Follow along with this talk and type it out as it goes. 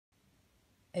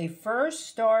A First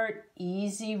Start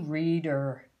Easy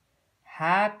Reader.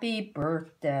 Happy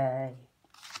birthday.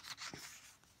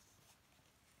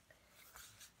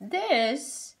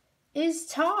 This is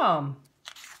Tom.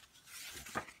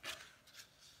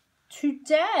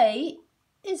 Today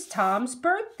is Tom's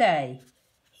birthday.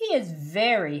 He is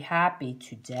very happy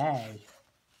today.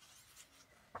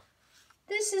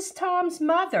 This is Tom's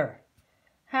mother.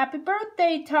 Happy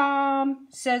birthday, Tom,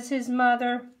 says his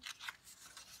mother.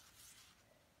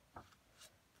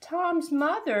 Tom's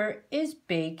mother is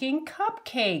baking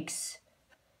cupcakes.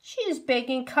 She is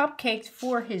baking cupcakes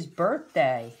for his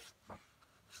birthday.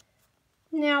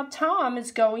 Now Tom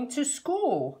is going to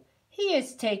school. He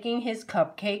is taking his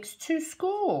cupcakes to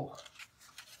school.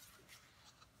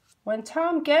 When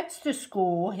Tom gets to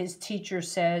school, his teacher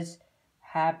says,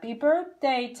 "Happy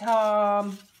birthday,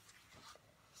 Tom."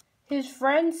 His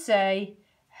friends say,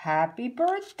 "Happy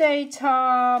birthday,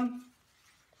 Tom."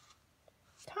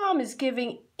 Tom is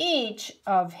giving each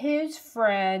of his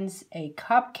friends a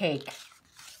cupcake.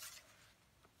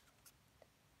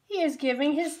 He is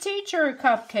giving his teacher a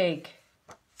cupcake.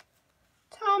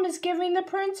 Tom is giving the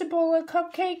principal a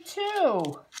cupcake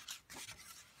too.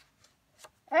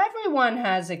 Everyone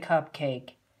has a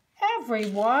cupcake.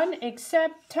 Everyone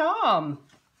except Tom.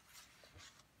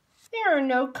 There are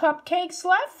no cupcakes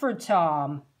left for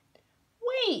Tom.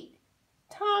 Wait,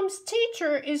 Tom's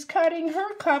teacher is cutting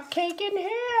her cupcake in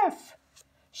half.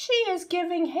 She is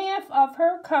giving half of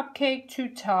her cupcake to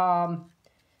Tom.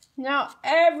 Now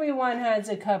everyone has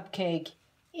a cupcake,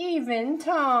 even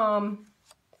Tom.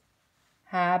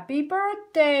 Happy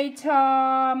birthday,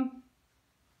 Tom.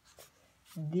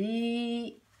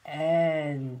 The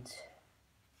end.